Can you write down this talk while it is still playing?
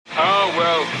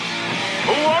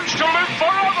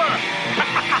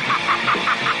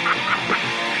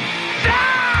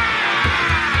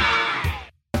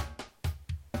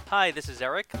Hi, this is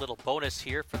Eric. A little bonus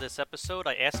here for this episode.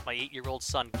 I asked my 8-year-old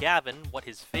son Gavin what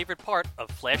his favorite part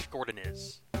of Flash Gordon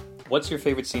is. What's your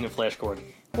favorite scene of Flash Gordon?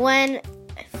 When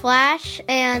Flash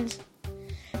and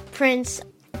Prince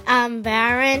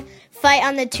Baron fight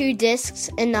on the 2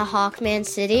 discs in the Hawkman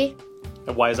City.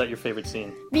 And why is that your favorite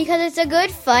scene? Because it's a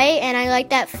good fight, and I like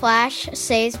that Flash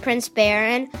saves Prince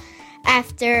Baron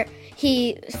after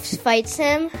he fights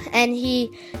him, and he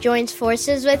joins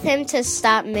forces with him to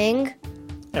stop Ming.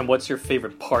 And what's your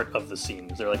favorite part of the scene?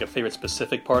 Is there like a favorite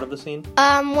specific part of the scene?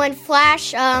 When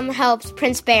Flash helps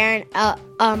Prince Baron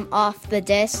off the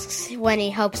discs, when he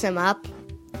helps him up.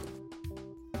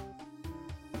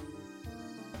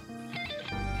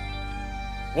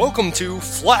 Welcome to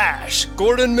Flash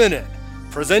Gordon Minute,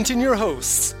 presenting your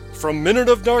hosts from Minute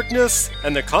of Darkness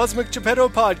and the Cosmic Geppetto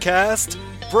Podcast,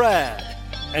 Brad,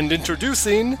 and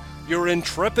introducing your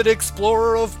intrepid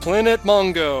explorer of Planet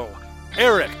Mongo,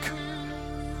 Eric.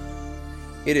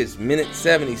 It is minute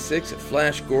 76 at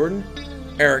Flash Gordon.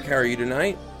 Eric, how are you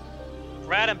tonight?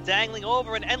 Brad, I'm dangling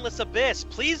over an endless abyss.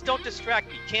 Please don't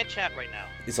distract me. Can't chat right now.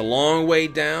 It's a long way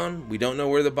down. We don't know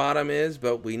where the bottom is,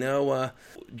 but we know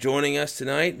joining us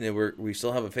tonight, and we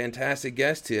still have a fantastic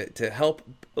guest to help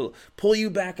pull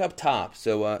you back up top.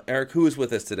 So, Eric, who is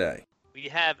with us today? We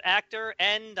have actor,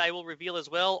 and I will reveal as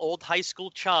well, old high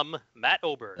school chum, Matt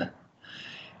Oberg.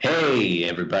 Hey,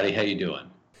 everybody. How you doing?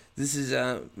 This is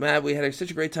Matt. We had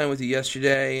such a great time with you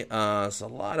yesterday. It's a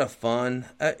lot of fun.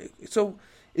 Have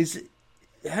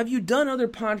you done other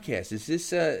podcasts? Is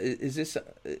this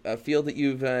a field that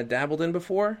you've dabbled in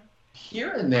before?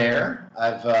 Here and there,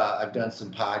 I've done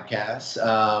some podcasts.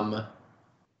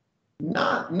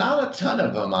 Not a ton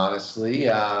of them, honestly,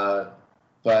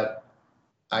 but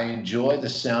I enjoy the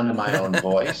sound of my own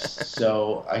voice.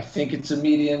 So I think it's a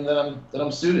medium that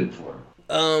I'm suited for.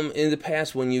 In the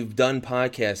past, when you've done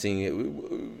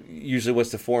podcasting, usually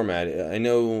what's the format? I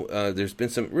know there's been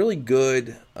some really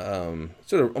good,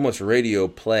 sort of almost radio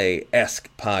play-esque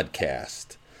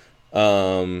podcast.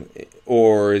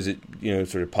 Or is it,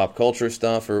 sort of pop culture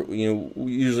stuff? Or,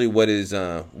 usually what is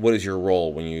your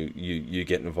role when you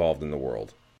get involved in the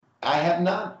world? I have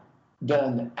not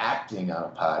done acting on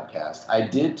a podcast. I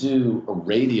did do a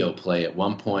radio play at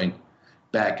one point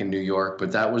back in New York,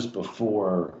 but that was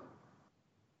before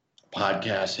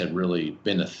podcasts had really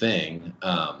been a thing.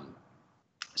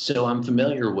 So I'm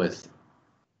familiar with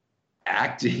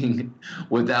acting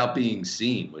without being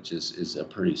seen, which is a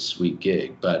pretty sweet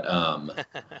gig. But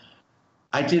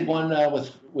I did one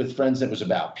with friends that was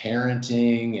about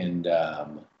parenting, and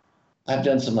I've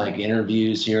done some like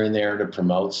interviews here and there to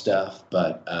promote stuff,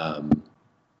 but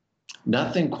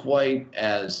nothing quite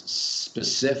as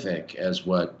specific as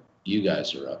what you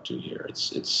guys are up to here.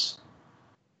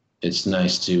 It's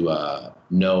nice to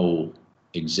know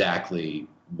exactly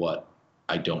what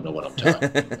I don't know what I'm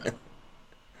talking about.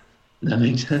 That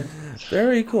makes sense.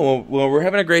 Very cool. Well, we're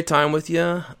having a great time with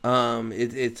you.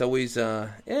 It's always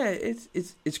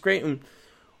it's great. And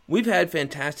we've had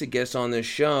fantastic guests on this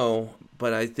show,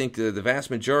 but I think the vast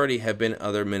majority have been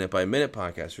other minute by minute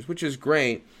podcasters, which is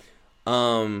great.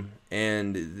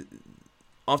 And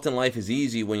often life is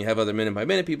easy when you have other minute by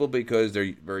minute people because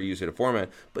they're very used to the format.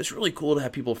 But it's really cool to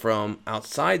have people from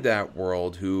outside that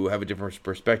world who have a different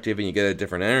perspective, and you get a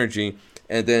different energy.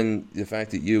 And then the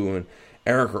fact that you and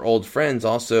Eric are old friends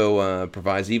also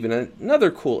provides even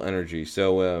another cool energy.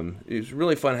 So it was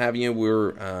really fun having you.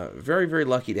 We're very, very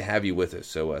lucky to have you with us.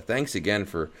 So thanks again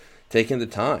for taking the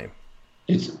time.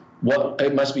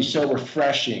 It must be so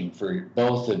refreshing for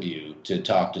both of you to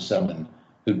talk to someone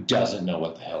who doesn't know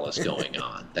what the hell is going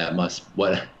on.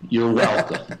 You're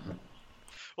welcome.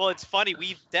 Well, it's funny.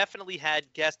 We've definitely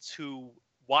had guests who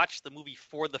watched the movie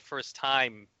for the first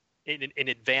time in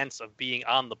advance of being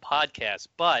on the podcast,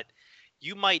 but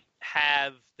you might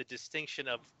have the distinction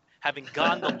of having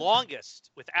gone the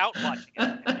longest without watching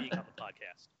it and being on the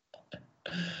podcast.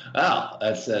 Oh,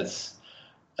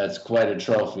 that's quite a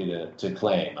trophy to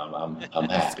claim. I'm happy.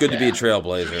 It's good to be a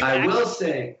trailblazer. I will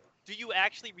say. Do you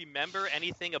actually remember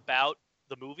anything about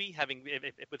the movie, having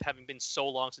been so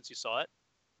long since you saw it?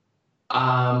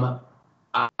 I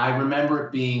remember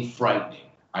it being frightening.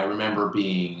 I remember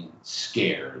being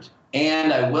scared.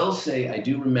 And I will say I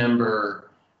do remember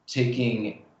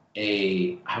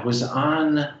I was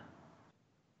on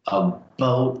a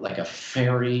boat, like a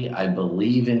ferry, I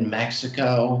believe in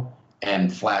Mexico,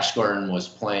 and Flash Gordon was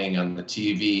playing on the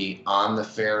TV on the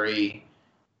ferry,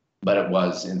 but it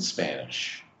was in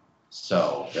Spanish.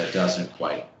 So that doesn't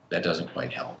quite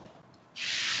help.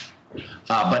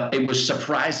 But it was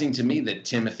surprising to me that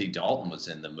Timothy Dalton was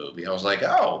in the movie. I was like,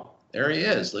 oh, there he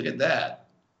is. Look at that.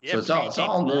 Yeah, so it's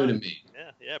all new to me.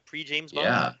 Yeah, pre-James Bond.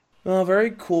 Yeah. Well,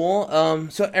 very cool.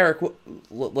 So, Eric,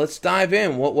 let's dive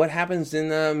in. What happens in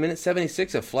minute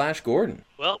 76 of Flash Gordon?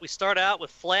 Well, we start out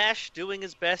with Flash doing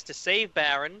his best to save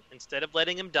Baron instead of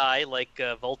letting him die like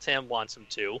Voltan wants him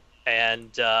to.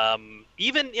 And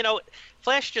even,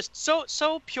 Flash just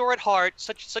so pure at heart,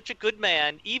 such a good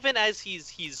man, even as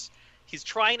he's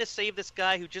trying to save this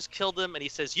guy who just killed him, and he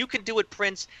says, "You can do it,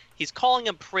 Prince." He's calling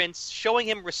him Prince, showing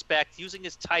him respect, using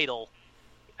his title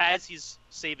as he's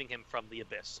saving him from the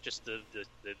abyss. Just the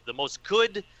most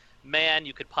good man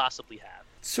you could possibly have.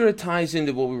 Sort of ties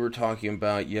into what we were talking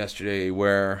about yesterday,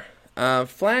 where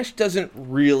Flash doesn't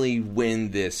really win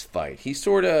this fight. It's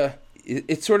sort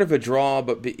of a draw,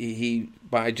 but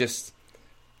by just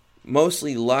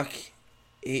mostly luck,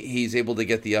 he's able to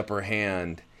get the upper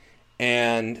hand.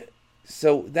 And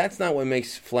so that's not what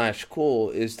makes Flash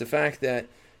cool, is the fact that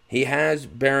he has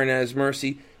Baron at his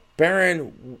mercy.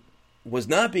 Baron was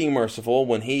not being merciful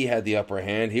when he had the upper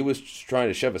hand. He was trying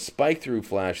to shove a spike through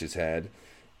Flash's head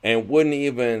and wouldn't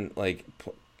even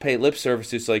pay lip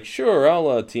service. It's like, sure,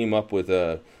 I'll team up with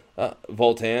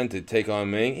Voltan to take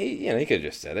on Ming. He could have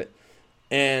just said it.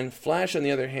 And Flash, on the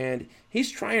other hand,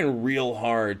 he's trying real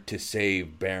hard to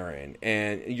save Baron.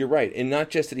 And you're right. And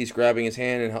not just that he's grabbing his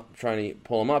hand and trying to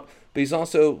pull him up, but he's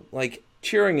also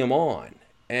cheering him on.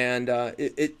 And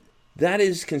that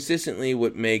is consistently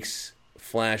what makes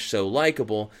Flash so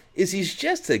likable, is he's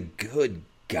just a good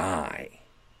guy.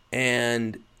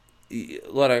 And a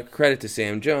lot of credit to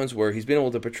Sam Jones, where he's been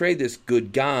able to portray this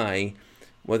good guy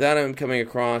without him coming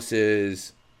across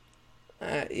as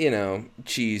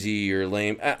cheesy or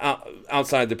lame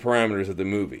outside the parameters of the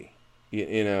movie.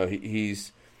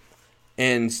 He's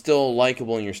and still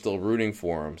likable, and you're still rooting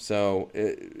for him. So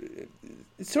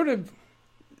it's sort of,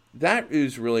 that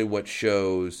is really what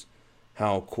shows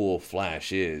how cool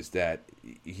Flash is, that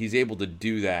he's able to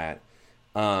do that,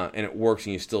 and it works,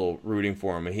 and you're still rooting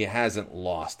for him, and he hasn't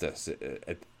lost us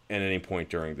at any point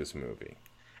during this movie.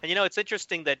 And it's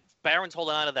interesting that Baron's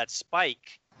holding on to that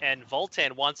spike, and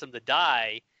Voltan wants him to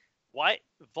die. Why?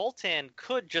 Voltan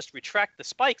could just retract the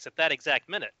spikes at that exact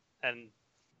minute, and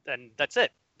that's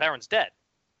it. Baron's dead.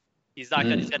 He's got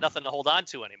nothing to hold on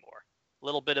to anymore. A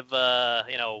little bit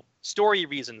of story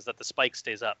reasons that the spike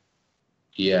stays up.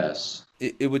 Yes.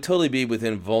 It would totally be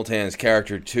within Voltan's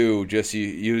character too. Just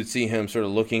you would see him sort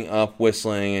of looking up,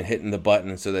 whistling, and hitting the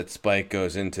button so that spike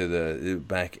goes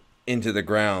back into the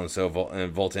ground. So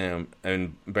Voltan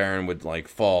and Baron would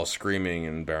fall screaming,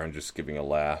 and Baron just giving a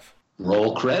laugh.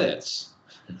 Roll credits.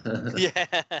 Yeah.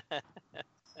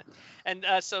 And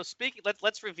so speaking,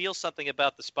 let's reveal something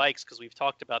about the spikes, because we've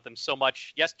talked about them so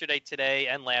much yesterday, today,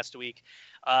 and last week.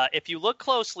 If you look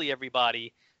closely,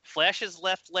 everybody, Flash's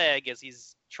left leg, as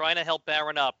he's trying to help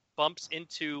Baron up, bumps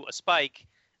into a spike,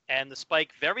 and the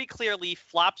spike very clearly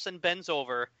flops and bends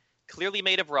over, clearly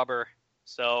made of rubber,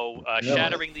 so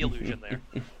shattering the illusion there.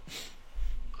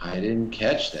 I didn't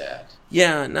catch that.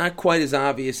 Yeah, not quite as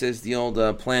obvious as the old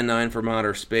Plan 9 from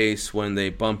Outer Space when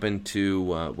they bump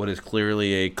into what is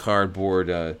clearly a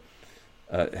cardboard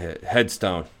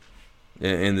headstone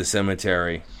in the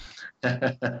cemetery.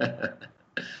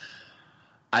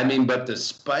 I mean, but the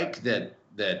spike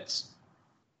that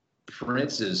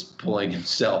Prince is pulling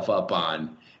himself up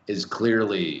on is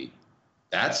clearly,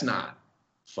 that's not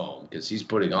foam, because he's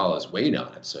putting all his weight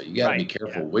on it. So you got to be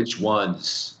careful which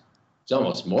ones. It's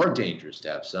almost more dangerous to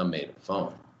have some made of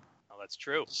foam. Oh, that's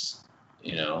true.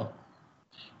 You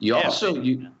also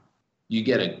you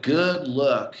get a good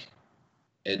look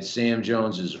at Sam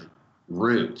Jones's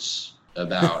roots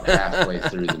about halfway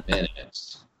through the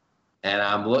minutes. And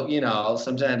I'm looking,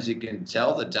 sometimes you can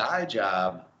tell the dye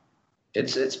job,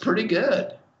 it's pretty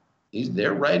good.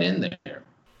 They're right in there.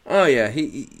 Oh yeah,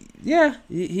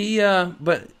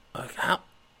 but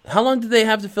how long did they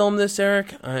have to film this,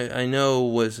 Eric? I know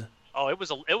it was. Oh, it was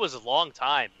a long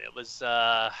time. It was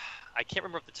I can't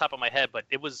remember off the top of my head, but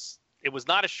it was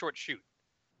not a short shoot.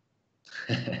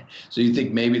 So you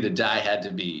think maybe the dye had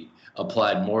to be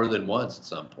applied more than once at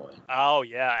some point? Oh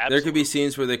yeah, absolutely. There could be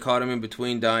scenes where they caught him in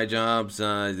between dye jobs.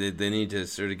 They need to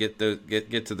sort of get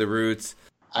to the roots.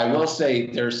 I will say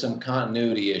there's some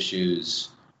continuity issues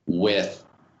with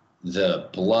the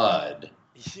blood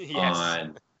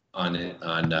yes. on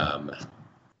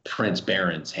Prince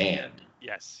Baron's hand.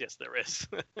 Yes, there is.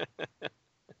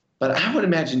 But I would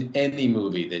imagine any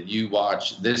movie that you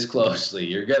watch this closely,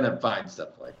 you're going to find stuff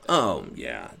like that. Oh,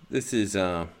 yeah. This is,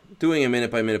 doing a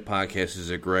minute-by-minute podcast is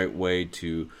a great way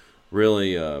to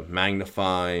really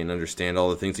magnify and understand all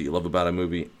the things that you love about a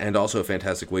movie, and also a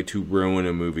fantastic way to ruin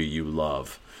a movie you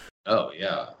love. Oh,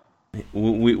 yeah.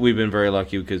 We've been very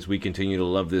lucky because we continue to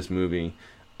love this movie.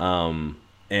 And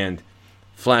And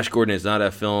Flash Gordon is not a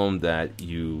film that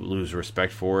you lose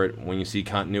respect for it. When you see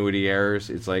continuity errors,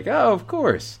 it's like, oh, of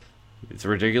course. It's a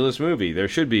ridiculous movie. There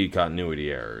should be continuity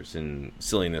errors and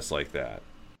silliness like that.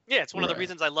 Yeah, it's one of the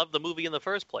reasons I love the movie in the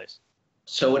first place.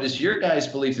 So it is your guys'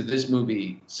 belief that this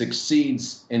movie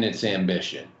succeeds in its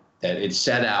ambition, that it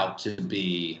set out to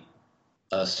be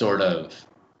a sort of,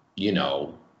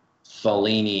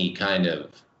 Fellini kind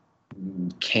of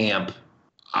camp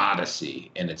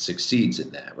odyssey, and it succeeds in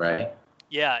that, right?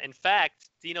 Yeah, in fact,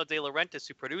 Dino De Laurentiis,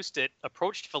 who produced it,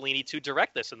 approached Fellini to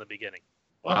direct this in the beginning.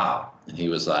 Wow. And he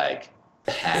was like,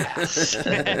 pass. And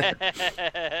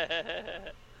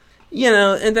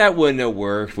that wouldn't have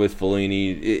worked with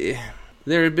Fellini.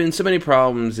 There have been so many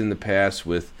problems in the past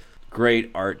with great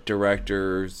art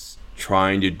directors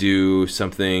trying to do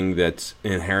something that's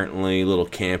inherently a little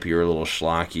campy or a little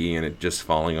schlocky and it just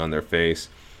falling on their face.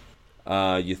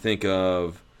 You think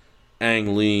of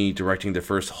Ang Lee directing the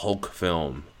first Hulk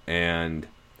film, and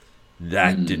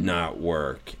that did not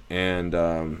work. And,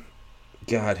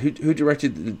 God, who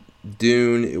directed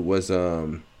Dune? It was...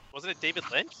 Wasn't it David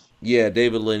Lynch? Yeah,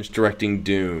 David Lynch directing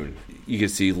Dune. You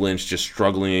could see Lynch just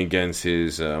struggling against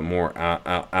his more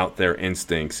out there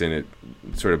instincts, and it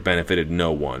sort of benefited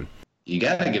no one. You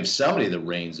got to give somebody the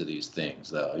reins of these things,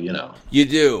 though, You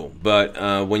do,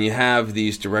 but when you have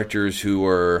these directors who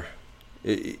are...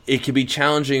 It can be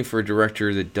challenging for a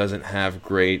director that doesn't have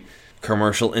great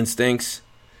commercial instincts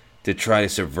to try to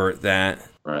subvert that.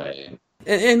 Right.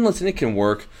 And listen, it can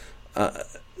work.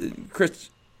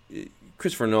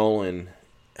 Christopher Nolan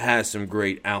has some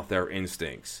great out there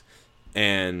instincts,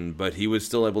 but he was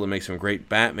still able to make some great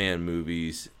Batman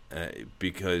movies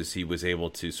because he was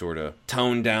able to sort of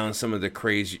tone down some of the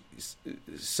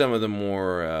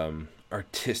more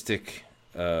artistic,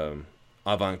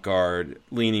 avant-garde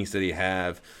leanings that he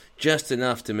have, just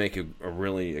enough to make a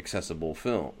really accessible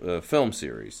film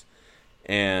series.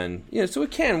 And so it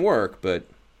can work, but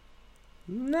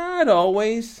not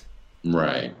always.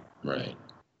 Right.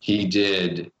 He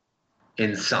did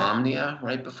Insomnia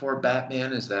right before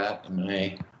Batman. Is that?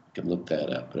 I could look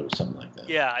that up, but it was something like that.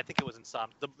 Yeah, I think it was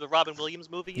Insomnia. The Robin Williams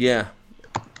movie? Yeah.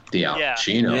 The Al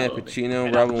Pacino. Yeah, movie.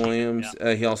 Pacino, Robin Williams.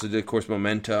 Yeah. He also did, of course,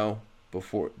 Memento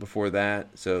before that.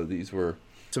 So these were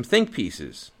some think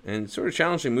pieces and sort of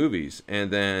challenging movies.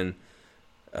 And then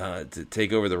to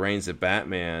take over the reins of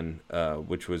Batman,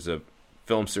 which was a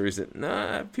film series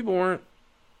that people weren't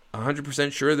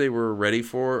 100% sure they were ready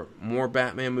for more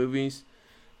Batman movies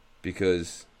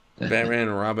because Batman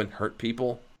and Robin hurt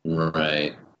people.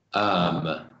 Right.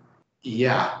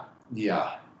 Yeah.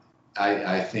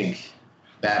 I think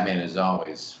Batman is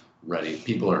always ready.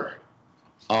 People are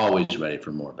always ready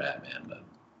for more Batman, but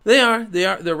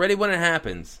they're ready when it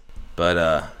happens.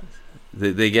 But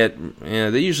they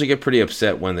usually get pretty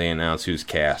upset when they announce who's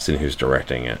cast and who's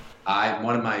directing it.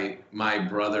 One of my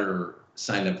brother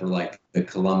signed up for like the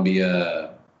Columbia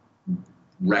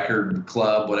Record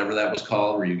Club, whatever that was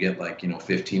called, where you get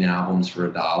 15 albums for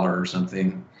 $1 or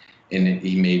something. And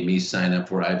he made me sign up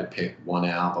for it. I had to pick one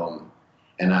album,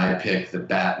 and I picked the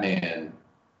Batman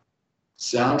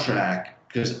soundtrack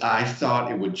because I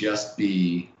thought it would just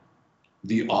be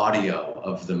the audio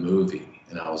of the movie.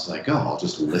 And I was like, oh, I'll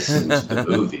just listen to the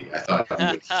movie. I thought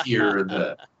I would hear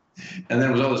and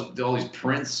then there was all these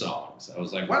Prince songs. I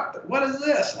was like, what is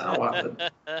this? I don't want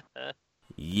to...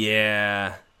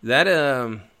 Yeah,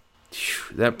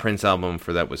 that Prince album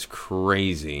for that was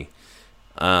crazy.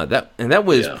 That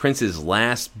was Prince's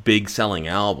last big selling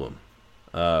album.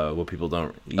 What people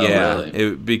don't,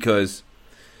 really? Because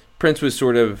Prince was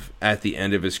sort of at the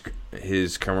end of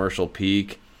his commercial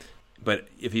peak. But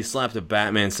if he slapped a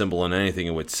Batman symbol on anything,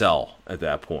 it would sell at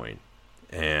that point.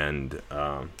 And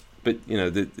but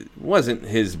it wasn't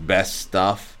his best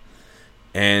stuff.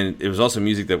 And it was also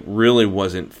music that really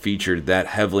wasn't featured that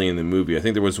heavily in the movie. I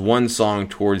think there was one song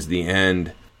towards the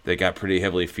end that got pretty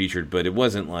heavily featured, but it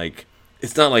wasn't like...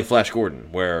 It's not like Flash Gordon,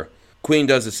 where Queen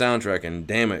does the soundtrack, and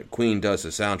damn it, Queen does the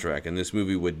soundtrack, and this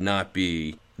movie would not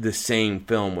be the same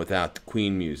film without the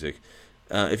Queen music.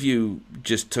 If you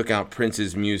just took out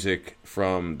Prince's music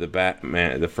from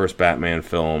the first Batman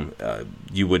film,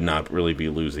 you would not really be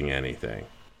losing anything.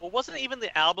 Well, wasn't it even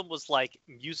the album was like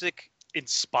music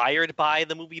inspired by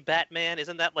the movie Batman?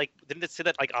 Isn't that didn't it say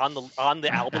that on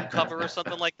the album cover or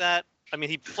something like that? I mean,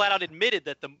 he flat out admitted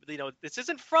that this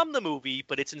isn't from the movie,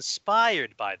 but it's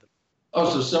inspired by them. Oh,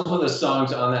 so some of the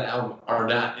songs on that album are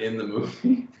not in the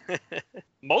movie?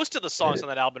 Most of the songs on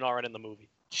that album aren't in the movie.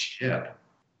 Shit.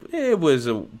 It was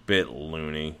a bit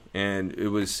loony, and it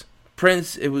was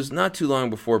Prince. It was not too long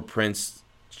before Prince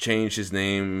changed his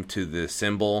name to the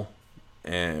symbol,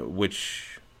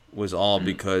 which was all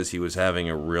because he was having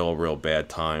a real bad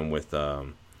time with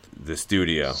the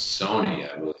studio.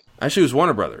 Sony, I believe. Actually, it was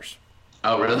Warner Brothers.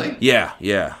 Oh, really? Yeah.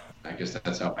 I guess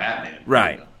that's how Batman.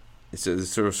 Right. So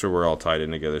we're all tied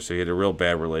in together. So he had a real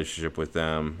bad relationship with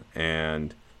them,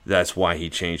 and that's why he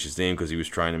changed his name, because he was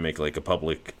trying to make like a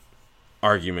public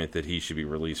argument that he should be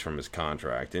released from his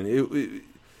contract, and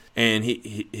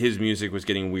his music was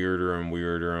getting weirder and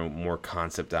weirder, and more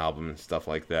concept album and stuff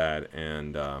like that,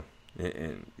 and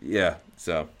yeah,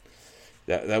 so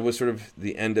that was sort of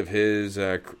the end of his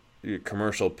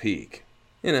commercial peak,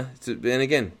 and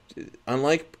again,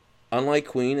 unlike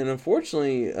Queen, and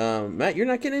unfortunately, Matt, you're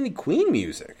not getting any Queen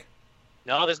music.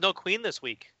 No, there's no Queen this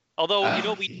week.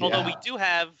 Although we do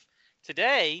have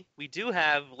today, we do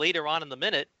have later on in the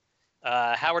minute,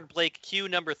 Howard Blake Q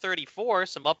number 34,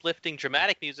 some uplifting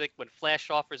dramatic music when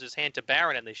Flash offers his hand to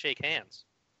Baron and they shake hands.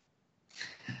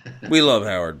 We love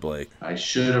Howard Blake. I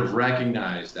should have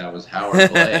recognized that was Howard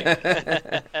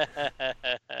Blake.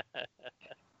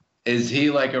 Is he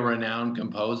like a renowned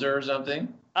composer or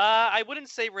something? I wouldn't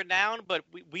say renowned, but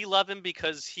we love him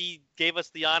because he gave us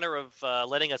the honor of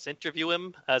letting us interview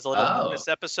him as a little bonus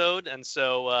episode, and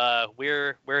so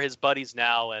we're his buddies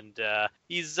now, and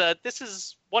he's this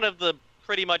is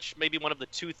pretty much maybe one of the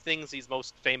two things he's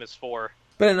most famous for.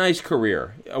 But a nice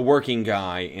career, a working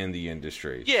guy in the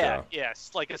industry. Yeah,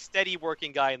 yes, like a steady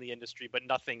working guy in the industry, but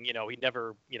nothing, he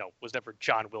never, was never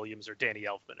John Williams or Danny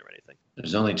Elfman or anything.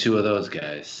 There's only two of those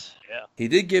guys. Yeah. He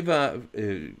did give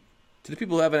to the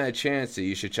people who haven't had a chance,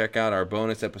 you should check out our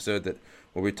bonus episode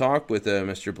where we talked with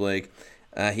Mr. Blake.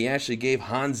 He actually gave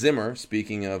Hans Zimmer,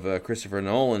 speaking of Christopher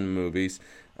Nolan movies,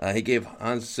 he gave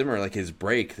Hans Zimmer like his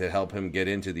break to help him get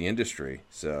into the industry.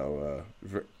 So,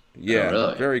 yeah,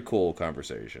 really? Very cool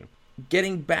conversation.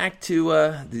 Getting back to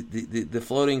the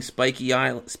floating spiky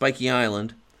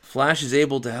island, Flash is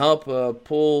able to help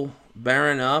pull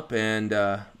Baron up, and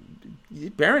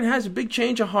Baron has a big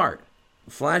change of heart.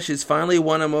 Flash has finally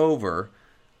won him over.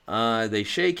 They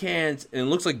shake hands, and it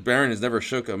looks like Baron has never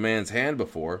shook a man's hand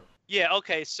before. Yeah,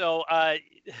 okay, so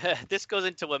this goes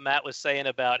into what Matt was saying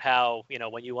about how,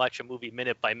 when you watch a movie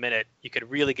minute by minute, you could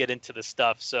really get into the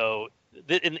stuff. So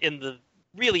in the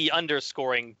really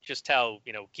underscoring just how,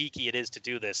 geeky it is to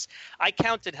do this, I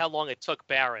counted how long it took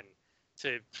Baron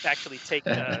to actually take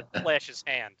Flash's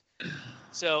hand.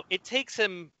 So it takes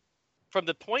him, from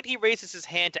the point he raises his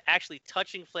hand to actually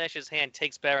touching Flash's hand,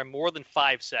 takes Baron more than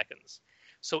 5 seconds.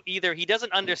 So either he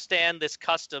doesn't understand this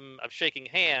custom of shaking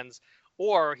hands,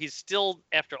 or he's still,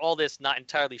 after all this, not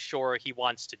entirely sure he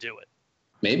wants to do it.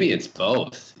 Maybe it's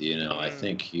both. I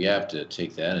think you have to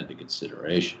take that into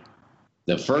consideration.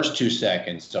 The first 2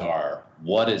 seconds are,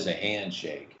 what is a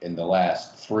handshake? And the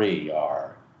last 3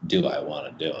 are, do I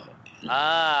want to do it?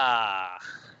 Ah.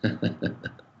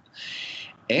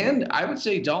 And I would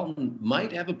say Dalton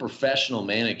might have a professional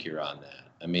manicure on that.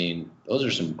 I mean, those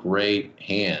are some great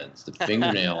hands. The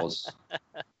fingernails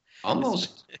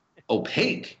almost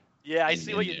opaque. Yeah, I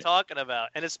see what you're talking about.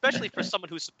 And especially for someone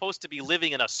who's supposed to be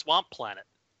living in a swamp planet.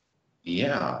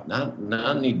 Yeah, not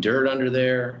any dirt under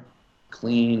there.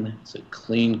 Clean. It's a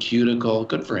clean cuticle.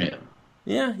 Good for him.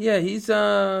 Yeah, he's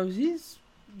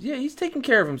taking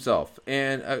care of himself.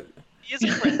 And he is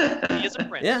a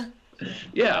prince. Yeah.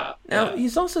 Yeah. Now,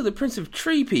 he's also the Prince of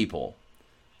Tree People.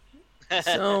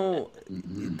 So,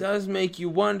 it does make you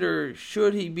wonder,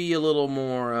 should he be a little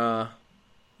more,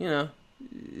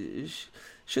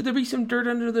 should there be some dirt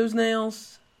under those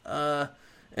nails? And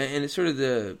it's sort of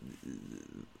the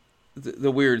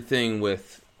weird thing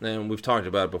with, and we've talked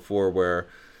about it before, where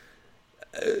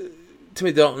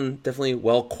Timothy Dalton, definitely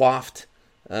well coiffed,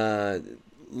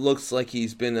 looks like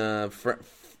he's been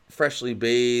freshly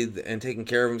bathed and taking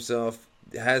care of himself.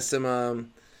 Has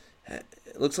some,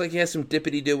 looks like he has some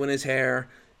dippity-do in his hair.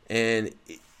 And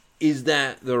is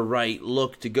that the right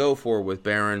look to go for with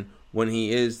Baron when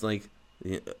he is like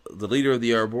the leader of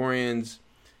the Arborians,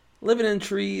 living in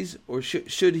trees, or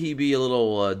should he be a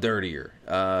little dirtier?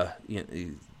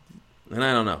 And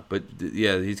I don't know, but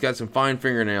yeah, he's got some fine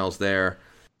fingernails there.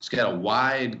 He's got a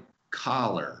wide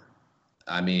collar.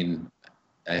 I mean,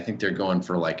 I think they're going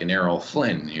for like an Errol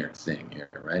Flynn thing here,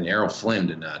 right? Errol Flynn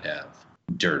did not have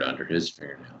dirt under his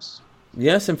fingernails.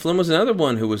 Yes, and Flynn was another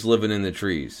one who was living in the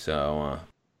trees. So,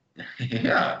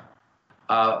 yeah.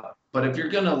 But if you're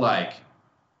gonna like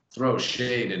throw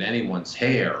shade at anyone's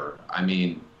hair, I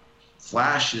mean,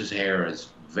 Flash's hair is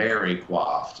very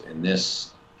coiffed in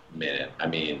this minute. I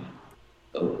mean,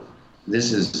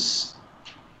 this is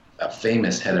a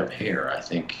famous head of hair. I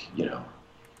think,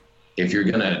 if you're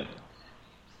gonna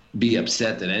be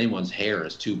upset that anyone's hair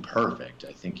is too perfect,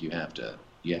 I think you have to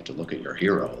look at your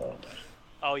hero a little bit.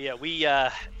 Oh yeah, we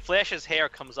Flash's hair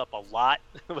comes up a lot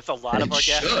with a lot of our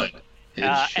guests.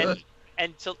 It should.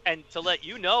 And to let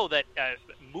you know that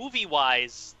movie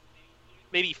wise,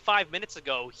 maybe 5 minutes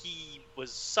ago he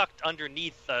was sucked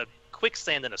underneath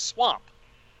quicksand in a swamp.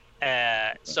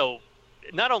 So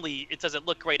not only it doesn't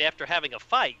look great after having a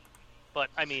fight, but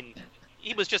I mean,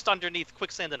 he was just underneath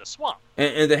quicksand in a swamp.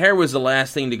 And the hair was the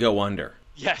last thing to go under.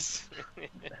 Yes.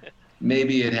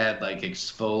 Maybe it had like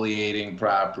exfoliating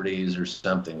properties or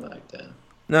something like that.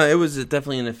 No, it was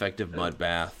definitely an effective mud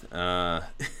bath.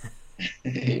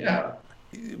 Yeah.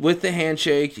 With the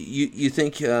handshake, you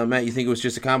think, Matt, you think it was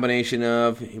just a combination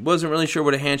of he wasn't really sure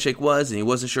what a handshake was, and he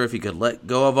wasn't sure if he could let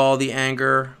go of all the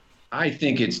anger? I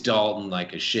think it's Dalton,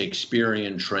 like a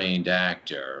Shakespearean-trained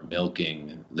actor,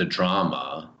 milking the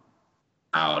drama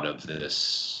out of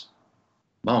this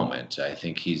moment. I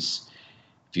think if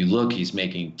you look, he's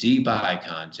making deep eye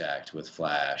contact with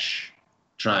Flash,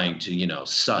 trying to,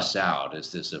 suss out,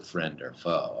 is this a friend or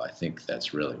foe? I think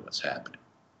that's really what's happening.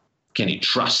 Can he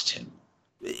trust him?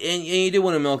 And you do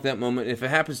want to milk that moment. If it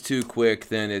happens too quick,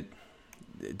 then it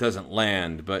doesn't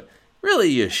land. But really,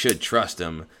 you should trust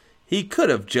him. He could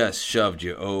have just shoved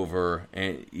you over,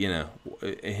 and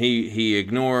he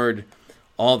ignored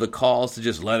all the calls to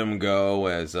just let him go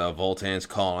as Voltan's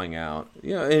calling out.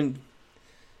 And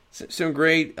some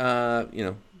great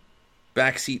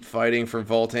backseat fighting from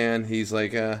Voltan. He's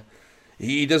like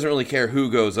he doesn't really care who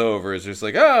goes over. It's just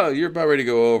like, oh, you're about ready to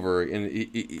go over,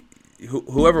 and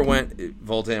whoever went,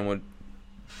 Voltan would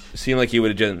seem like he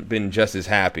would have been just as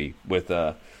happy with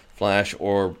Flash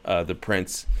or the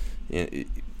Prince.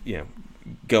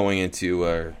 Going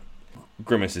into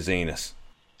Grimace's anus.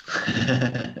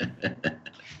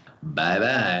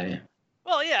 Bye-bye.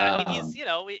 Well, yeah, I mean,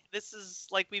 this is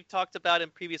like we've talked about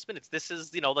in previous minutes. This is,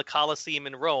 the Colosseum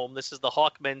in Rome. This is the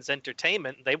Hawkmen's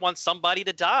entertainment. They want somebody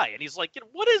to die. And he's like,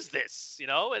 what is this? And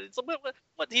it's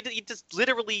what he just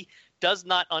literally does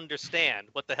not understand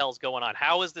what the hell's going on.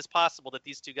 How is this possible that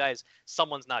these two guys,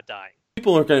 someone's not dying?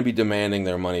 People are going to be demanding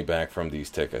their money back from these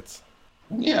tickets.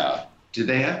 Yeah. Do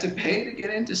they have to pay to get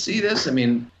in to see this? I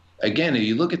mean, again, if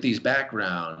you look at these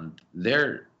background,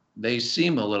 they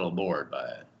seem a little bored by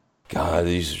it. God,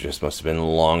 these just must have been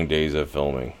long days of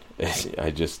filming.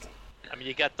 I mean,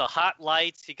 you got the hot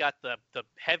lights, you got the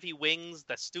heavy wings,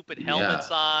 the stupid helmets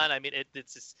on. I mean,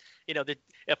 it's just,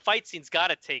 a fight scene's got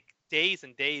to take days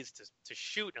and days to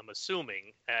shoot, I'm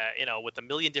assuming, with a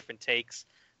million different takes.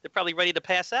 They're probably ready to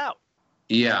pass out.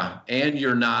 Yeah, and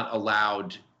you're not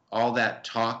allowed, all that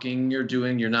talking you're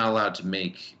doing, you're not allowed to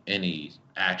make any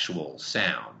actual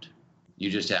sound.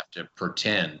 You just have to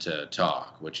pretend to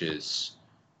talk, which is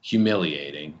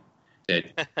humiliating. That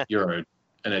you're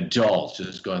an adult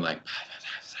just going like,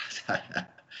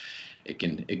 it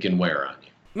can wear on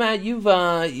you. Matt, you've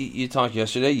you talked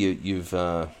yesterday. You've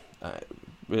been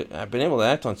able to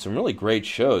act on some really great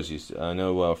shows. I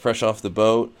know Fresh Off the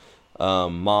Boat,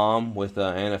 Mom with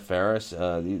Anna Faris.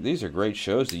 These are great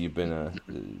shows that you've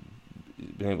been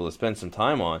able to spend some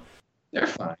time on. They're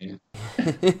fine.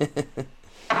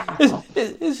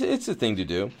 It's a thing to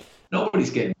do.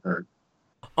 Nobody's getting hurt.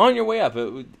 On your way up,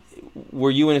 were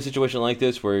you in a situation like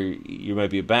this where you might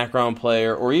be a background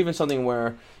player, or even something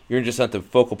where you're just at the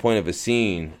focal point of a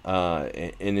scene?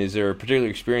 And is there a particular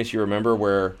experience you remember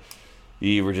where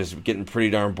you were just getting pretty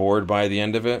darn bored by the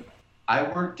end of it? I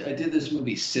did this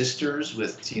movie Sisters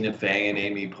with Tina Fey and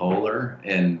Amy Poehler,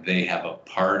 and they have a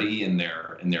party in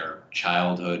their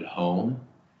childhood home.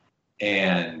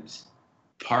 And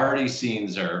party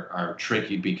scenes are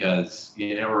tricky because,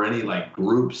 or any like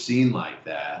group scene like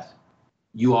that,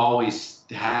 you always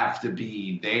have to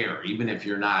be there, even if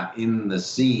you're not in the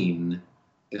scene.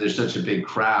 There's such a big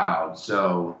crowd.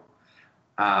 So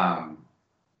that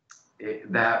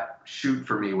shoot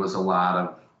for me was a lot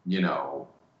of,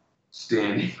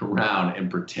 standing around and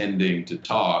pretending to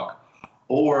talk.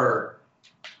 Or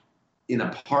in a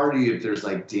party, if there's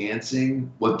like dancing,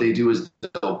 what they do is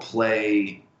they'll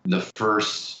play the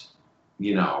first,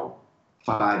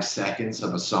 5 seconds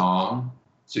of a song.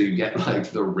 So you get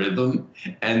like the rhythm,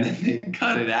 and then they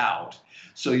cut it out.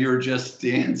 So you're just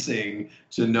dancing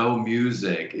to no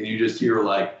music, and you just hear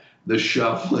like the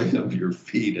shuffling of your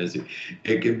feet as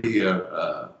it can be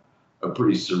a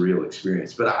pretty surreal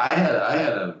experience. But I had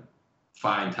a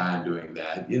fine time doing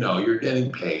that. You're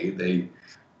getting paid. They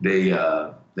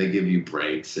give you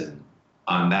breaks, and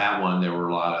on that one there were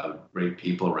a lot of great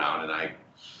people around, and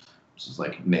this is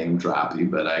like name dropping,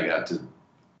 but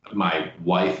my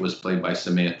wife was played by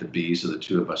Samantha Bee, so the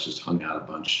two of us just hung out a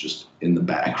bunch just in the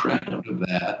background of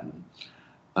that. And,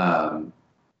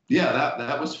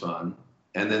 that was fun.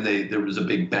 and then there was a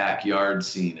big backyard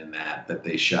scene in that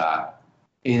they shot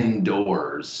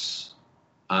indoors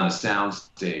on a sound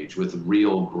stage with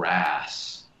real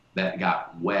grass that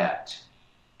got wet.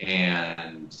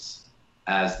 And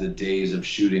as the days of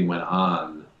shooting went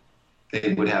on,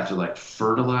 they would have to like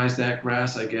fertilize that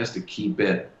grass, I guess, to keep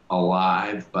it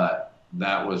alive. But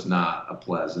that was not a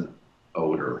pleasant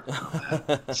odor.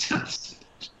 But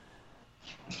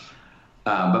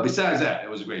besides that, it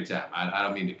was a great time. I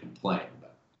don't mean to complain.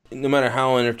 But. No matter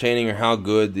how entertaining or how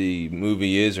good the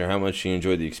movie is or how much you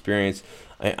enjoyed the experience,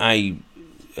 I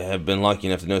have been lucky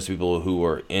enough to know some people who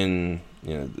are in,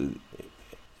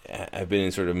 have been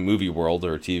in sort of movie world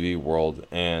or TV world,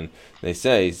 and they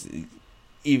say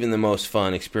even the most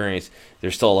fun experience,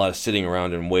 there's still a lot of sitting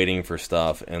around and waiting for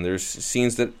stuff, and there's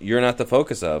scenes that you're not the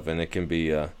focus of, and it can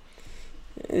be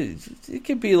it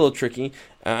can be a little tricky.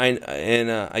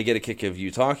 I get a kick of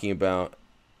you talking about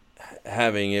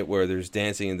having it where there's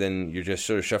dancing and then you're just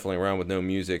sort of shuffling around with no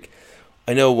music.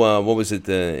 I know what was it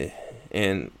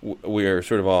and we are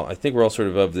sort of all, I think we're all sort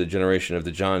of the generation of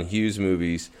the John Hughes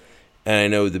movies, and I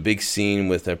know the big scene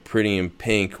with Pretty in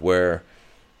Pink where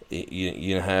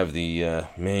you have the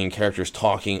main characters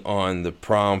talking on the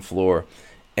prom floor,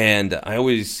 and I'm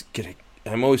always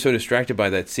so distracted by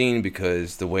that scene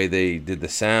because the way they did the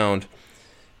sound,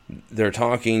 they're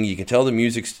talking, you can tell the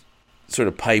music's sort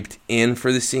of piped in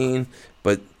for the scene,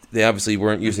 but they obviously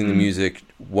weren't using the music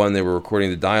when they were recording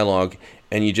the dialogue,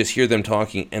 and you just hear them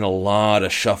talking and a lot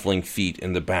of shuffling feet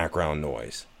in the background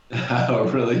noise. Oh,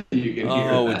 really? You can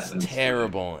hear that? It's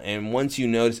terrible. And once you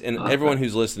notice, and everyone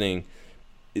who's listening,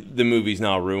 the movie's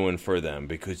now ruined for them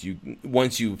because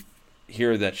once you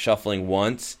hear that shuffling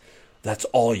once, that's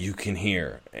all you can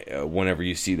hear whenever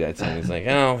you see that scene. It's like,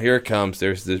 oh, here it comes.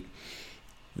 There's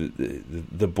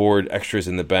the bored extras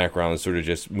in the background sort of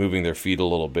just moving their feet a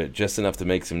little bit, just enough to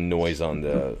make some noise on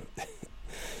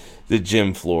the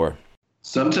gym floor.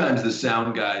 Sometimes the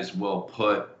sound guys will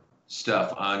put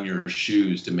stuff on your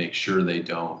shoes to make sure they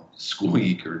don't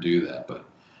squeak or do that, but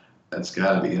that's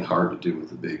got to be hard to do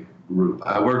with a big group.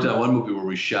 I worked on one movie where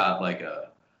we shot like a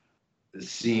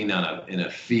scene in a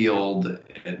field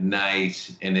at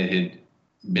night, and it had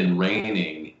been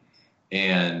raining,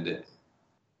 and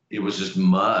it was just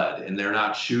mud, and they're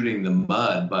not shooting the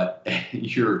mud, but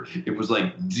it was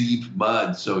like deep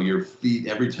mud, so your feet,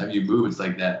 every time you move, it's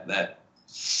like that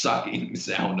sucking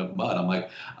sound of mud. I'm like,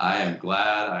 I am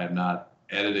glad I am not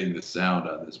editing the sound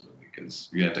on this movie, because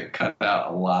you have to cut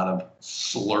out a lot of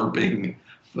slurping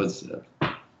footsteps.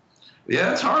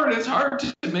 Yeah, it's hard. It's hard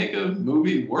to make a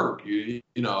movie work. You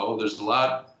know, there's a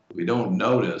lot we don't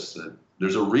notice. That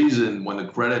there's a reason when the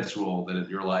credits roll that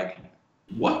you're like,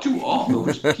 what do all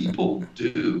those people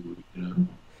do? You know?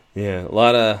 Yeah, a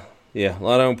lot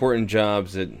of important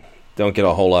jobs that don't get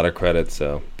a whole lot of credit.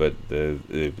 So, but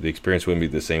the experience wouldn't be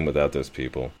the same without those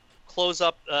people. Close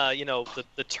up,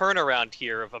 the turnaround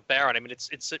here of a Baron. I mean,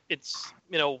 it's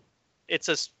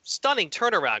a stunning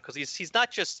turnaround because he's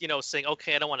not just saying,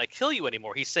 okay, I don't want to kill you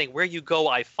anymore. He's saying, where you go,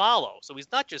 I follow. So he's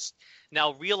not just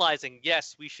now realizing,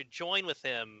 yes, we should join with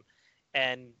him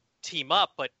and team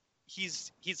up, but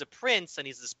he's a prince, and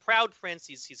he's this proud prince.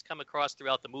 He's come across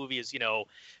throughout the movie as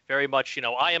very much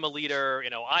I am a leader,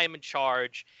 I am in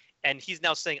charge, and he's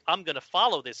now saying, I'm going to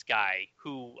follow this guy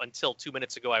who until 2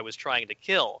 minutes ago I was trying to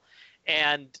kill.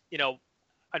 And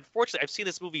unfortunately, I've seen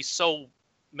this movie so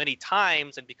many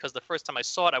times, and because the first time I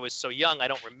saw it I was so young, I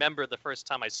don't remember the first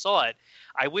time I saw it.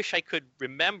 I wish I could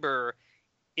remember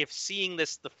if seeing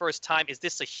this the first time, is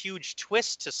this a huge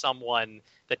twist to someone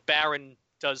that Baron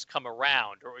does come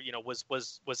around, or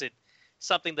was it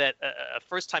something that a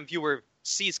first time viewer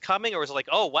sees coming, or is it like,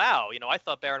 oh wow, I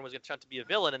thought Baron was going to turn out to be a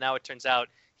villain, and now it turns out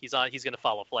he's going to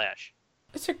follow Flash?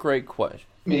 It's a great question.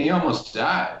 I mean, he almost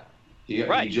died.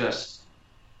 Right.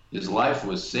 His life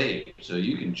was saved, so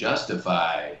you can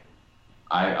justify,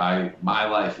 my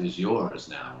life is yours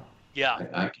now. Yeah,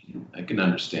 I can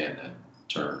understand that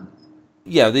term.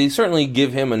 Yeah, they certainly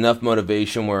give him enough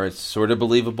motivation where it's sort of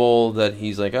believable that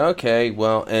he's like, okay,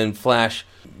 well, and Flash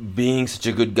being such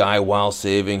a good guy while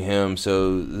saving him,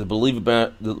 so the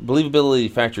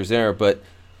believability factor's there, but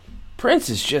Prince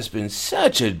has just been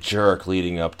such a jerk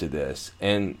leading up to this,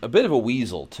 and a bit of a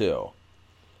weasel, too.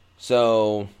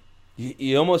 So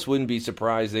you almost wouldn't be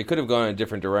surprised. They could have gone in a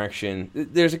different direction.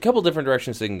 There's a couple different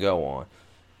directions they can go on.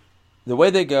 The way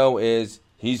they go is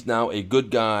he's now a good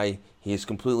guy. He is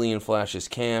completely in Flash's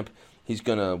camp. He's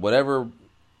going to,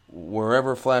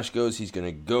 wherever Flash goes, he's going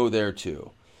to go there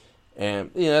too.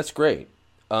 And, that's great.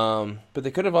 But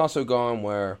they could have also gone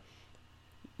where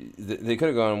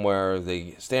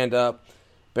they stand up,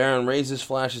 Baron raises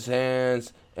Flash's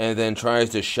hands and then tries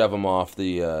to shove him off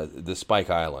the Spike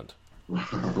Island.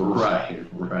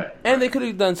 Right. And they could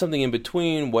have done something in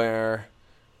between where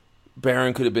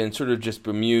Baron could have been sort of just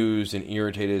bemused and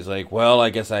irritated. It's like, well, I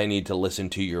guess I need to listen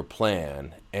to your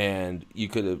plan. And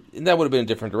that would have been a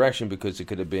different direction, because it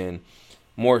could have been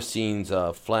more scenes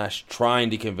of Flash trying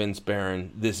to convince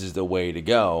Baron this is the way to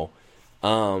go.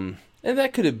 And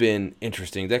that could have been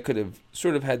interesting. That could have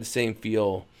sort of had the same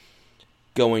feel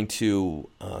going to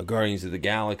Guardians of the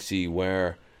Galaxy,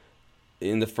 where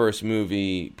in the first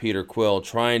movie, Peter Quill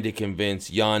trying to convince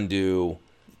Yondu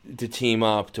to team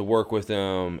up, to work with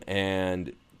him,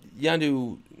 and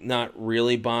Yondu not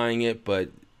really buying it, but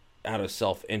out of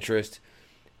self-interest,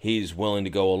 he's willing to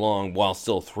go along while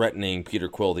still threatening Peter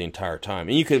Quill the entire time.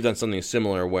 And you could have done something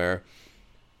similar where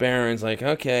Baron's like,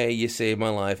 okay, you saved my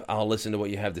life, I'll listen to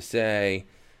what you have to say,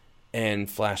 and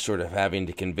Flash sort of having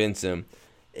to convince him.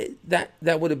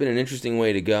 That would have been an interesting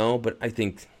way to go, but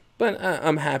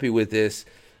I'm happy with this.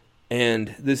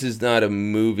 And this is not a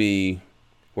movie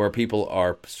where people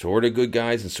are sort of good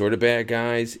guys and sort of bad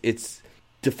guys. It's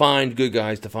defined good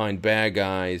guys, defined bad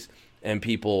guys, and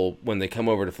people, when they come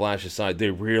over to Flash's side, they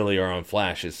really are on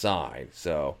Flash's side.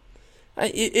 So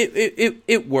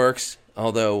it works,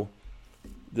 although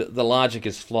the logic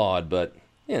is flawed, but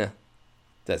yeah,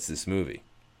 that's this movie.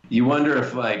 You wonder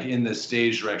if, like, in the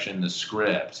stage direction, the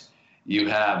script, you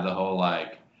have the whole,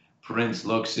 like, Prince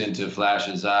looks into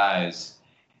Flash's eyes,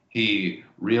 he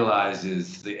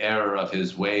realizes the error of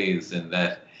his ways and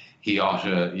that he ought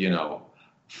to,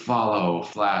 follow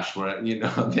Flash, where,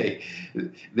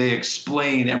 they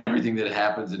explain everything that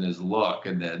happens in his look,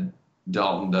 and then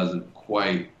Dalton doesn't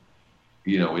quite,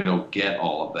 we don't get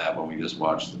all of that when we just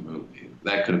watch the movie.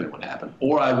 That could have been what happened.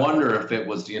 Or I wonder if it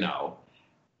was,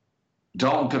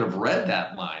 Dalton could have read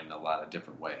that line in a lot of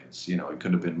different ways. He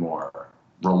could have been more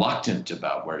reluctant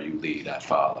about where you lead, I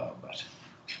follow. But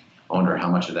I wonder how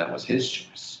much of that was his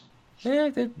choice. Yeah,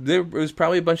 there was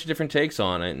probably a bunch of different takes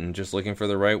on it, and just looking for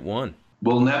the right one.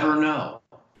 We'll never know.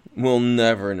 We'll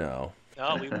never know.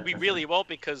 No, we really won't,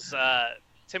 because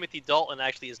Timothy Dalton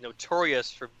actually is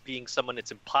notorious for being someone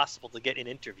that's impossible to get in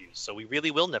interviews. So we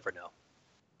really will never know.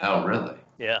 Oh, really?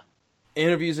 Yeah.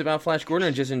 Interviews about Flash Gordon,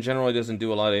 or just in general, he doesn't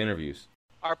do a lot of interviews?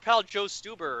 Our pal Joe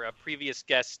Stuber, a previous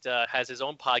guest, has his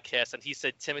own podcast, and he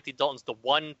said Timothy Dalton's the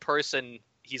one person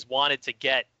he's wanted to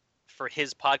get for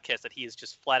his podcast that he is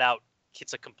just flat out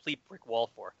hits a complete brick wall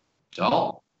for.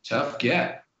 Dalton, tough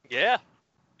get. Yeah.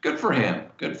 Good for him.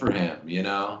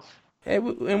 Hey,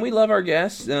 and we love our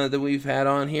guests that we've had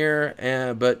on here,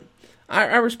 but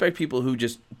I respect people who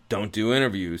just don't do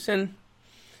interviews. And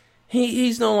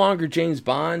he's no longer James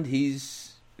Bond.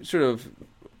 He's sort of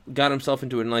got himself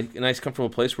into a nice, comfortable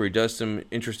place where he does some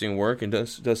interesting work and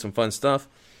does some fun stuff.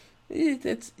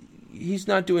 He's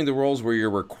not doing the roles where you're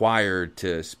required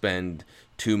to spend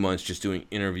 2 months just doing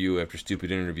interview after stupid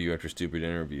interview after stupid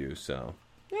interview. So,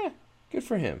 yeah, good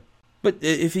for him. But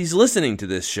if he's listening to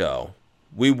this show,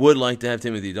 we would like to have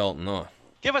Timothy Dalton on.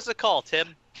 Give us a call,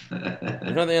 Tim.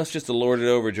 If nothing else, just to lord it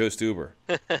over Joe Stuber.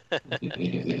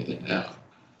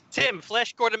 Tim,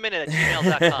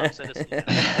 flashgordonminute@gmail.com. Send us an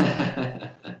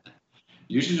email.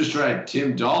 You should just try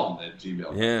Tim Dalton at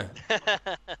gmail. Yeah.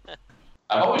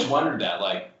 I've always wondered that,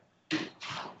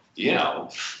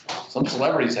 some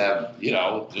celebrities have,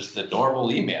 just the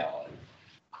normal email.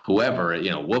 Whoever,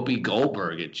 Whoopi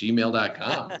Goldberg at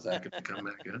gmail.com. Is that going to come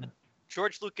back good?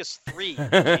 George Lucas 3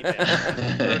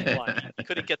 email. One. You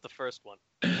couldn't get the first one.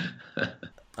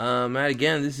 Matt,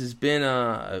 again, this has been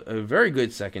a very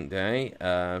good second day.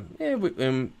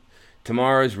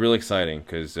 Tomorrow is real exciting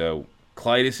because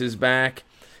Clytus is back.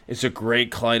 It's a great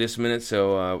Clytus minute,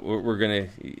 so we're gonna.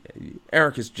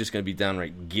 Eric is just gonna be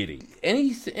downright giddy.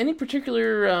 Any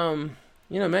particular,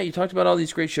 Matt? You talked about all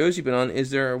these great shows you've been on. Is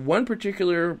there one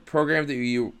particular program that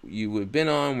you have been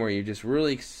on where you're just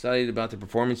really excited about the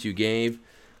performance you gave,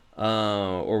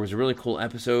 or was a really cool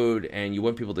episode, and you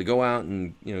want people to go out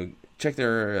and check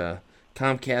their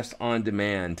Comcast On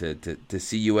Demand to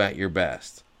see you at your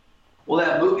best? Well,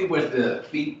 that movie with the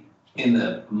feet in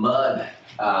the mud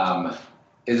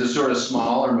is a sort of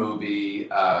smaller movie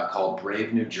called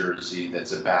Brave New Jersey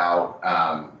that's about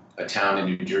a town in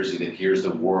New Jersey that hears the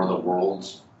War of the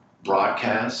Worlds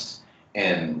broadcast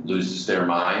and loses their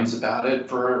minds about it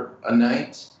for a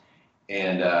night.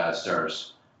 And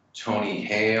stars Tony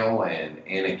Hale and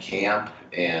Anna Camp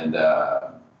and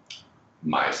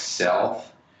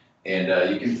myself. And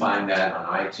you can find that on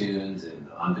iTunes and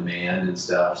on demand and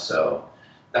stuff. So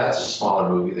that's a smaller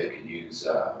movie that could use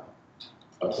a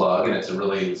plug, and it's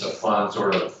a fun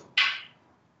sort of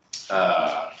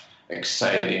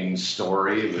exciting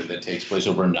story that takes place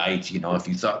overnight. If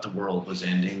you thought the world was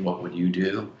ending, what would you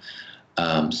do?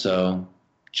 So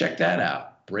check that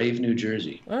out. Brave New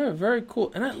Jersey. All right, very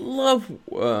cool. And I love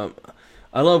War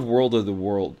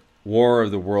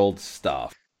of the Worlds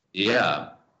stuff. Yeah.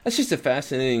 That's just a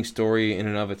fascinating story in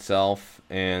and of itself,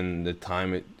 and the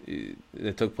time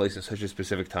it took place in such a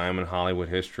specific time in Hollywood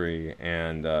history.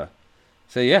 And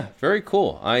so, yeah, very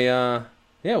cool.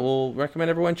 We'll recommend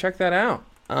everyone check that out.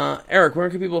 Eric, where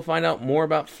can people find out more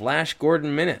about Flash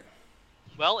Gordon Minute?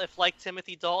 Well, if like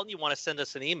Timothy Dalton, you want to send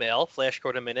us an email,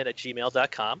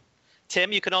 flashgordonminute@gmail.com.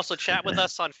 Tim, you can also chat with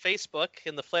us on Facebook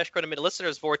in the Flash Gordon Minute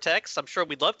Listeners Vortex. I'm sure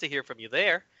we'd love to hear from you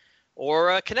there.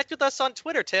 Or connect with us on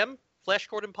Twitter, Tim. Flash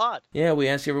Gordon Pod. Yeah, we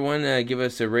ask everyone to give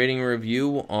us a rating and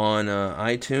review on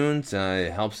iTunes.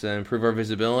 It helps improve our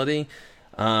visibility.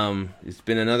 It's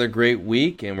been another great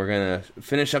week, and we're going to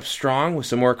finish up strong with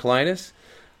some more Colitis.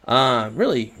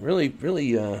 Really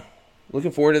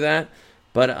looking forward to that.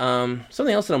 But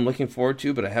something else that I'm looking forward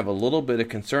to, but I have a little bit of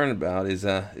concern about,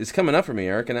 is coming up for me,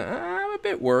 Eric, and I'm a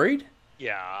bit worried.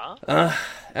 Yeah.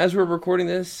 As we're recording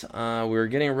this, we're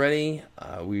getting ready.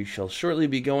 We shall shortly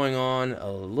be going on a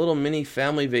little mini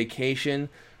family vacation.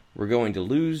 We're going to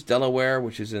Lewes, Delaware,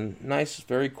 which is a nice,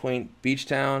 very quaint beach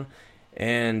town.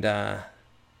 And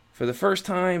for the first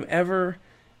time ever,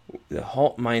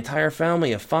 my entire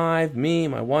family of 5, me,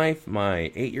 my wife,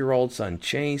 my 8-year-old son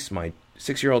Chase, my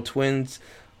 6-year-old twins,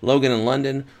 Logan and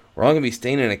London, we're all going to be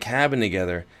staying in a cabin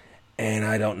together. And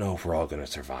I don't know if we're all going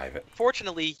to survive it.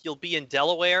 Fortunately, you'll be in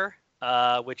Delaware,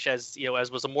 which, as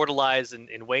was immortalized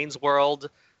in Wayne's World.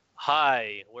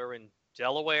 Hi, we're in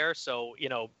Delaware, so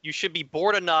you should be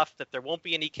bored enough that there won't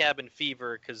be any cabin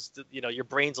fever because your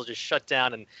brains will just shut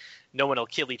down and no one will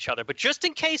kill each other. But just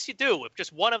in case you do, if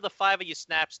just one of the 5 of you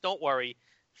snaps, don't worry,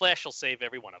 Flash will save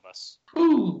every one of us.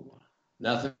 Ooh,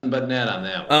 nothing but net on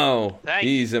that one. Oh,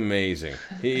 he's amazing.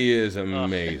 He is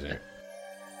amazing.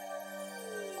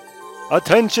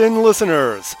 Attention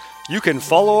listeners, you can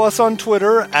follow us on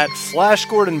Twitter at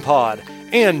FlashGordonPod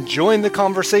and join the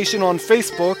conversation on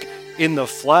Facebook in the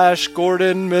Flash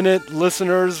Gordon Minute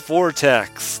Listeners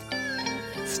Vortex.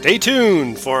 Stay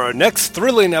tuned for our next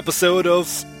thrilling episode of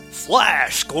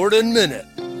Flash Gordon Minute.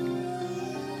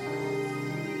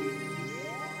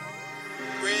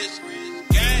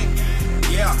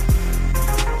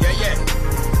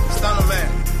 Stunner Man,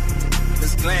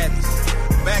 Miss Gladys,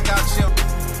 back out here.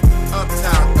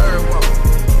 Uptown, third wall,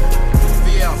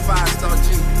 BL 5-star G.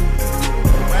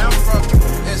 Where I'm from,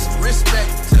 it's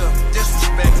respect to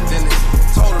disrespect, and then it's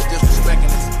total disrespect in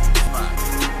this spot.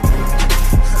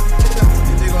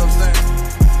 You dig what I'm saying?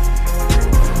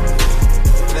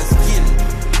 Let's get it.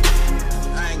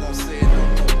 I ain't gonna say it no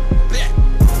more. Blech.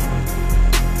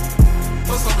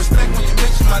 Put some respect when you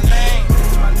mention my name.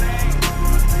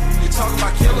 You talking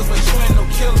about killers, but you ain't no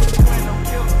killer.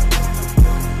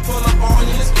 Pull up on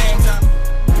you, it's game time.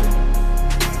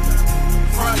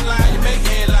 Front line, you make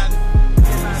headline.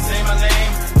 Say my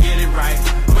name, get it right.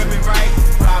 Whip it right,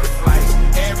 private flights.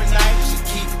 Every night, she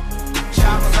keep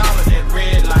choppers out of that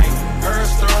red light. Her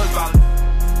stories about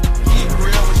keep it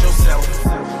real with yourself.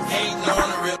 Hating on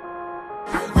the real,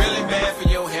 really bad for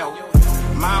your health.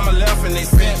 Mama left and they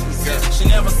spent me. She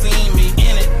never seen me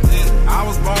in it. I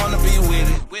was born to be with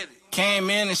it. Came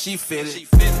in and she fitted.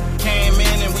 Came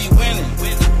in and we winning.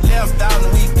 Left out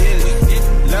and we did it.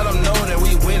 Let them know that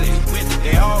we with it.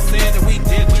 They all said that we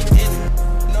did it.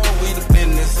 Know we the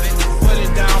business. Put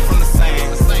it down from the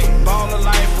sand. Ball of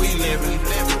life we living.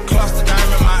 Cluster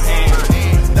diamond in my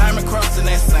hand. Diamond crust in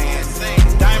that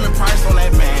sand. Diamond price on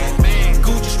that man.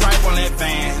 Gucci stripe on that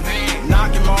van.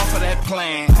 Knock him off of that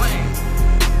plan.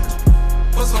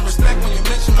 Put some respect when you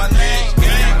mention my name.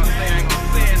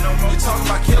 You talking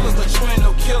about killers, but you ain't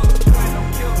no killer.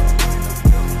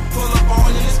 Pull up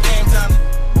on you, it's game time.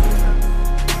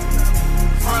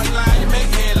 Front line, you make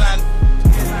headline.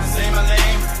 Say my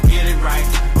name, get it right.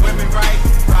 Whip it right,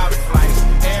 private flights.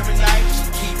 Every night she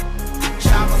keep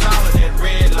choppers out of that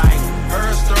red light.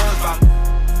 Her stories about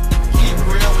keep it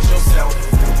real with yourself.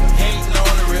 Hating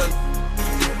on the real,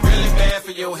 really bad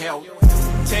for your health.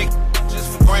 Take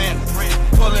just for granted.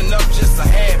 Pulling up just a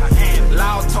habit.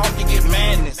 Loud talk, you get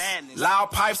madness.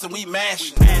 Loud pipes and we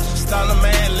mash. Stunner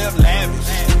Man live lavish.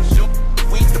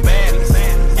 We the baddest.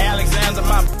 Alexander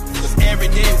my cause every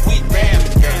day we damn.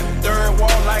 Third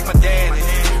wall like my daddy.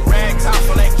 Rag top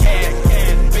on that cat.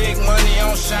 Big money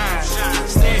on shine.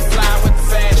 Stay fly with the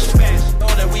fashion. Know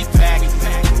that we pack it.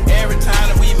 Every time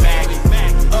that we mag it.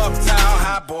 Uptown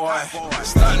high boy.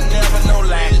 Stuntin' never no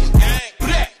lacking.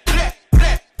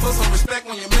 Put some respect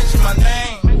when you mention my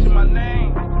name.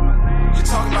 You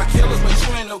talking about killers, but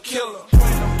you ain't no killer.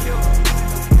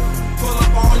 Pull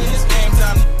up on you, it's game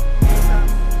time.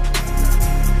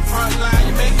 Front line,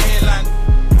 you make headline.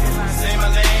 Say my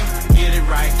name, get it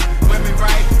right. Whip it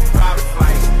right, private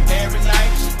flights. Every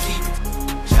night she keep it.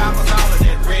 Choppers all of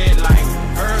that red light.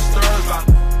 Her stories about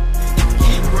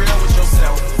keep it real with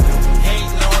yourself.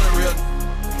 Hating on the real.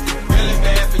 Really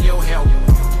bad for your health.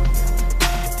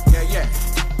 Yeah.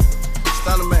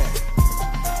 Stunner man.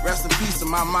 Rest in peace to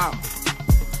my mama.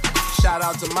 Shout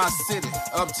out to my city,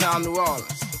 Uptown New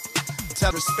Orleans.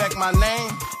 Tell respect my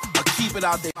name or keep it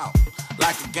out their mouth.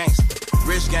 Like a gangster.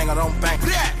 Rich gang or don't bank.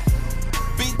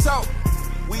 Be told,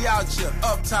 we out here,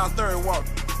 Uptown 3rd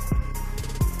Ward.